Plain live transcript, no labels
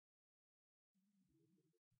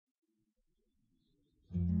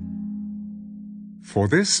For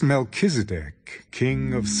this Melchizedek,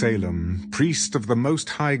 king of Salem, priest of the Most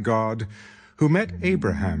High God, who met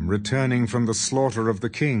Abraham returning from the slaughter of the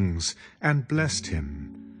kings, and blessed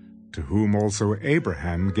him, to whom also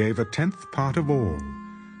Abraham gave a 10th part of all,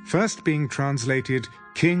 first being translated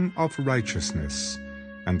King of Righteousness,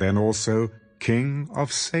 and then also King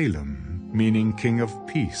of Salem, meaning King of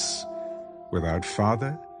Peace, without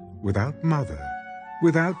father, without mother,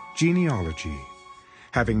 without genealogy,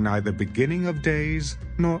 having neither beginning of days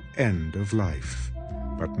nor end of life,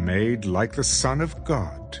 but made like the Son of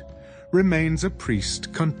God, remains a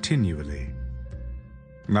priest continually.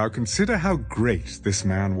 Now consider how great this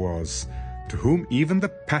man was, to whom even the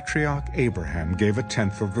patriarch Abraham gave a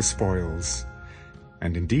 10th of the spoils.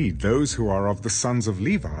 And indeed those who are of the sons of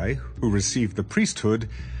Levi, who receive the priesthood,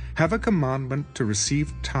 have a commandment to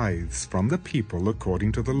receive tithes from the people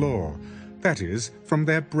according to the law, that is, from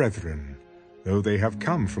their brethren, though they have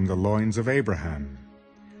come from the loins of Abraham.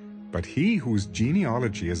 But he whose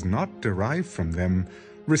genealogy is not derived from them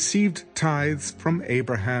received tithes from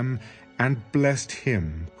Abraham and blessed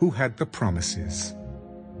him who had the promises.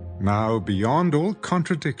 Now beyond all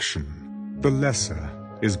contradiction, the lesser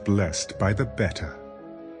is blessed by the better.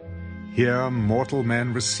 Here mortal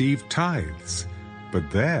men receive tithes,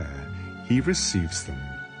 but there he receives them,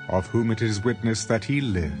 of whom it is witness that he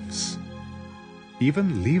lives.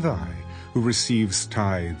 Even Levi, who receives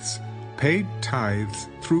tithes, paid tithes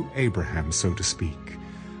through Abraham, so to speak,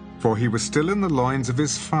 for he was still in the loins of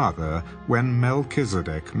his father when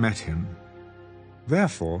Melchizedek met him.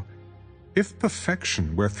 Therefore, if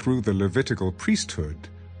perfection were through the Levitical priesthood,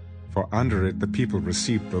 for under it the people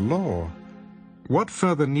received the law, what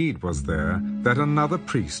further need was there that another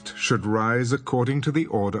priest should rise according to the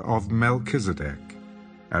order of Melchizedek,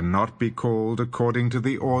 and not be called according to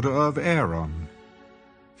the order of Aaron?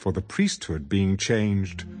 For the priesthood being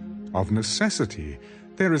changed, of necessity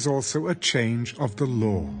there is also a change of the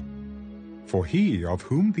law. For he of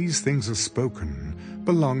whom these things are spoken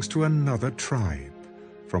belongs to another tribe,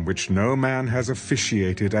 from which no man has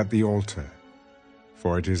officiated at the altar.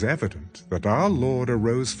 For it is evident that our Lord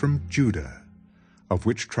arose from Judah, of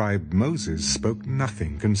which tribe Moses spoke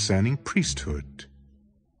nothing concerning priesthood.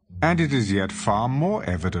 And it is yet far more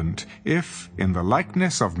evident if, in the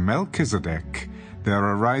likeness of Melchizedek, there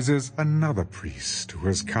arises another priest who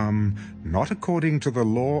has come not according to the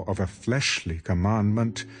law of a fleshly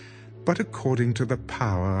commandment, but according to the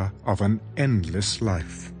power of an endless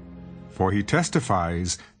life. For he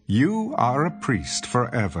testifies, "You are a priest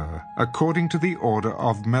forever, according to the order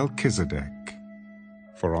of Melchizedek."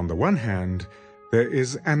 For on the one hand, there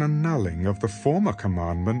is an annulling of the former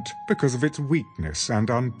commandment because of its weakness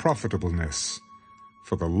and unprofitableness,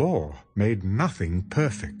 for the law made nothing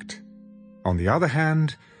perfect. On the other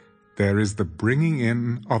hand, there is the bringing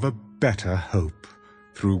in of a better hope,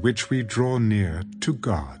 through which we draw near to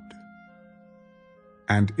God.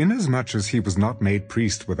 And inasmuch as he was not made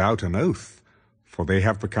priest without an oath, for they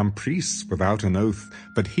have become priests without an oath,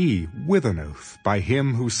 but he with an oath, by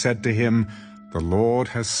him who said to him, "The Lord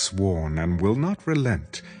has sworn and will not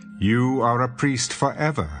relent, you are a priest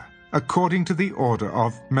forever, according to the order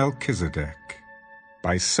of Melchizedek."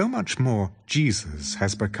 By so much more Jesus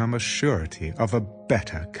has become a surety of a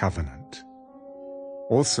better covenant.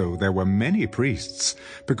 Also there were many priests,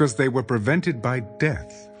 because they were prevented by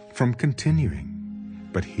death from continuing.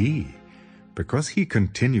 But he, because he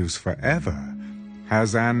continues forever,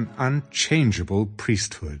 has an unchangeable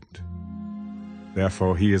priesthood.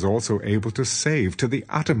 Therefore he is also able to save to the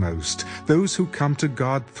uttermost those who come to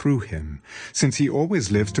God through him, since he always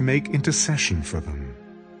lives to make intercession for them.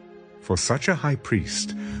 For such a high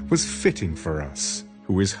priest was fitting for us,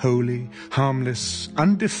 who is holy, harmless,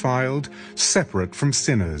 undefiled, separate from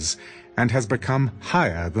sinners, and has become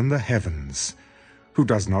higher than the heavens, who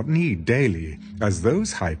does not need daily, as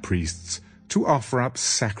those high priests, to offer up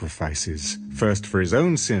sacrifices, first for his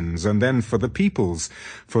own sins and then for the people's,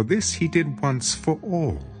 for this he did once for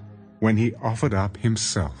all, when he offered up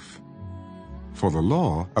himself. For the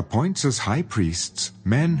law appoints as high priests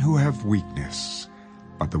men who have weakness,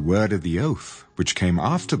 but the word of the oath, which came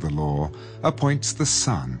after the law, appoints the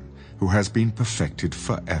Son, who has been perfected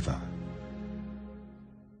forever.